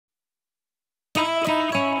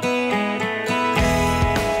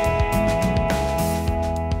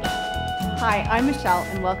I'm Michelle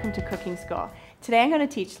and welcome to Cooking School. Today I'm going to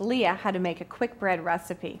teach Leah how to make a quick bread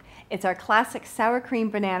recipe. It's our classic sour cream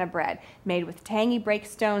banana bread made with tangy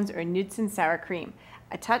breakstones or nuts and sour cream,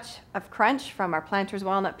 a touch of crunch from our Planters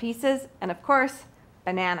walnut pieces, and of course,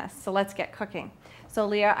 bananas. So let's get cooking. So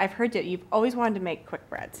Leah, I've heard that you've always wanted to make quick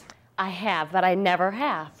breads. I have, but I never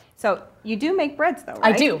have. So you do make breads though,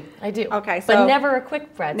 right? I do. Okay, so but never a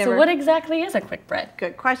quick bread. Never. So what exactly is a quick bread?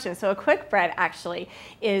 Good question. So a quick bread actually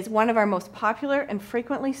is one of our most popular and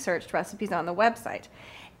frequently searched recipes on the website.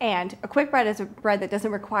 And a quick bread is a bread that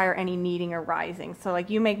doesn't require any kneading or rising. So like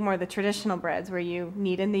you make more of the traditional breads where you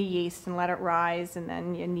knead in the yeast and let it rise and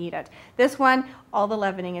then you knead it. This one, all the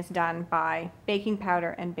leavening is done by baking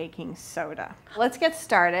powder and baking soda. Let's get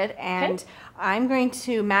started, and I'm going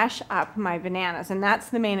to mash up my bananas, and that's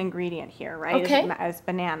the main ingredient here, right? Okay. Is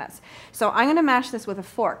bananas. So I'm going to mash this with a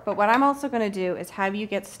fork, but what I'm also going to do is have you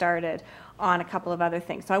get started on a couple of other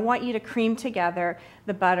things. So I want you to cream together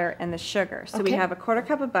the butter and the sugar. So we have a 1/4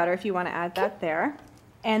 cup of butter if you want to add that there.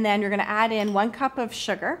 And then you're going to add in 1 cup of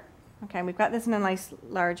sugar. Okay, we've got this in a nice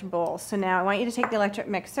large bowl. So now I want you to take the electric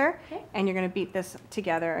mixer and you're going to beat this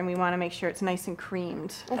together, and we want to make sure it's nice and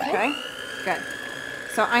creamed. Okay? Good.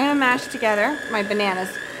 So I'm going to mash together my bananas.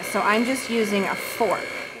 So I'm just using a fork.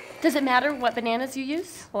 Does it matter what bananas you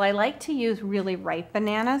use? Well, I like to use really ripe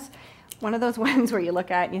bananas. One of those ones where you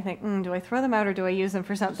look at it and you think, do I throw them out or do I use them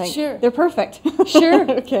for something? Sure. They're perfect. Sure.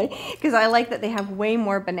 Okay. Because I like that they have way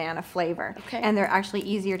more banana flavor. Okay. And they're actually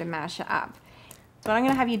easier to mash up. So what I'm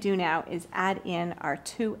going to have you do now is add in our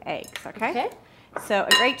 2 eggs, okay? So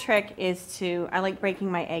a great trick is I like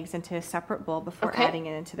breaking my eggs into a separate bowl before adding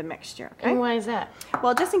it into the mixture, okay? And why is that?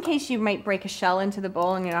 Well, just in case you might break a shell into the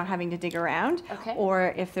bowl and you're not having to dig around. Okay.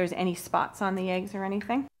 Or if there's any spots on the eggs or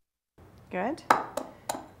anything. Good.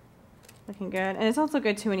 Looking good. And it's also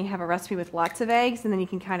good too when you have a recipe with lots of eggs, and then you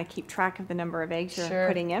can kind of keep track of the number of eggs you're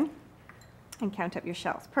putting in and count up your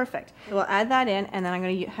shells. Perfect. So we'll add that in, and then I'm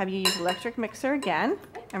going to have you use electric mixer again,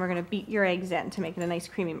 and we're going to beat your eggs in to make it a nice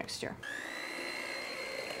creamy mixture.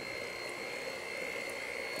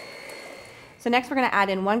 So next we're going to add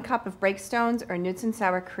in 1 cup of breakstones or nuts and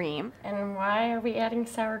sour cream. And why are we adding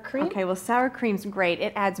sour cream? Okay, well, sour cream's great.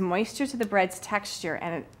 It adds moisture to the bread's texture,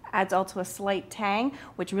 and it adds also a slight tang,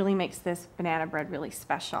 which really makes this banana bread really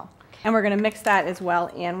special. And we're going to mix that as well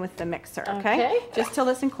in with the mixer, okay? Just till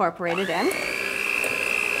it's incorporated in.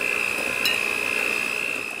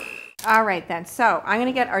 All right then, so I'm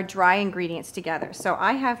going to get our dry ingredients together. So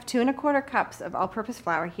I have 2 1/4 cups of all-purpose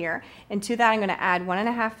flour here, and to that I'm going to add 1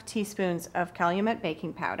 1/2 teaspoons of Calumet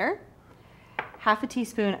baking powder, 1/2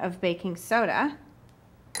 teaspoon of baking soda,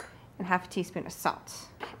 and 1/2 teaspoon of salt.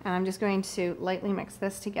 And I'm just going to lightly mix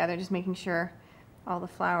this together, just making sure all the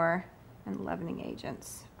flour and leavening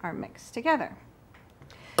agents are mixed together.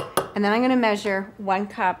 And then I'm going to measure 1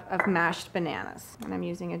 cup of mashed bananas. And I'm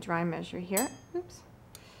using a dry measure here. Oops.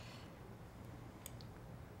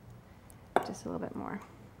 Just a little bit more.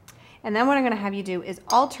 And then what I'm going to have you do is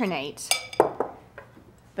alternate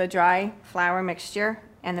the dry flour mixture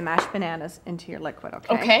and the mashed bananas into your liquid,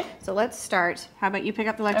 okay? So let's start. How about you pick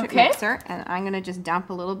up the electric mixer, and I'm going to just dump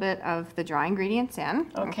a little bit of the dry ingredients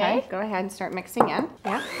in. Okay. Go ahead and start mixing in.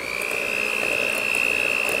 Yeah.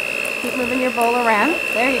 Keep moving your bowl around.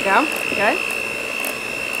 There you go. Good.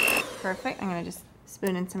 Perfect. I'm going to just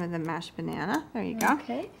spoon in some of the mashed banana. There you go.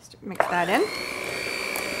 Okay. Mix that in.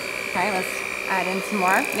 Okay, let's add in some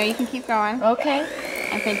more. No, you can keep going. Okay.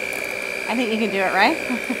 I think you can do it, right?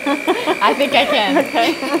 I think I can.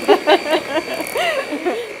 Okay.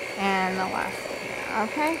 And the last one.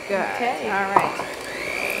 Okay, good. Okay. All right.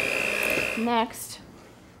 Next,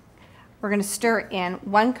 we're going to stir in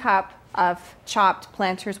 1 cup of chopped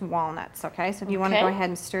Planters walnuts, okay? So if you want to go ahead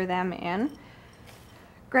and stir them in.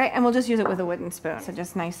 Great, and we'll just use it with a wooden spoon. So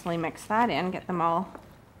just nicely mix that in, get them all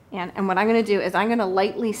in. And what I'm going to do is I'm going to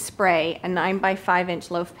lightly spray a 9 by 5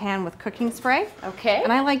 inch loaf pan with cooking spray. Okay.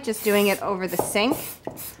 And I like just doing it over the sink.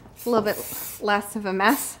 It's a little bit less of a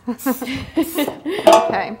mess.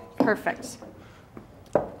 Okay, perfect.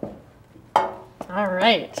 All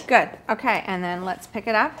right. Good. Okay, and then let's pick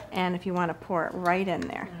it up, and if you want to pour it right in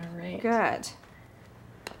there. All right. Good.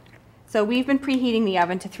 So we've been preheating the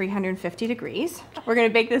oven to 350 degrees. We're going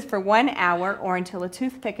to bake this for 1 hour or until a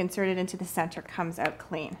toothpick inserted into the center comes out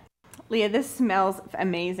clean. Leah, this smells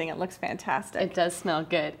amazing. It looks fantastic. It does smell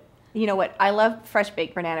good. You know what? I love fresh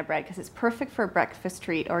baked banana bread because it's perfect for a breakfast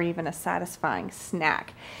treat or even a satisfying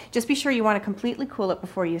snack. Just be sure you want to completely cool it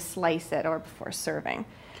before you slice it or before serving.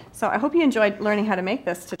 So I hope you enjoyed learning how to make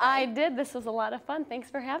this today. I did. This was a lot of fun. Thanks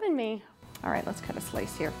for having me. All right, let's cut a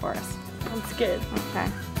slice here for us. Sounds good. Okay.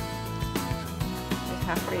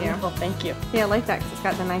 half for you. Well, thank you. Yeah, I like that because it's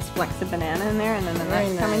got the nice flecks of banana in there and then the Very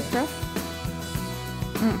nuts coming nice. through.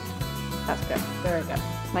 That's good. Very good.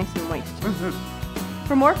 Nice and moist.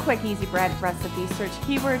 For more quick, easy bread recipes, search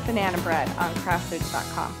keyword banana bread on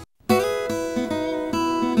craftfoods.com.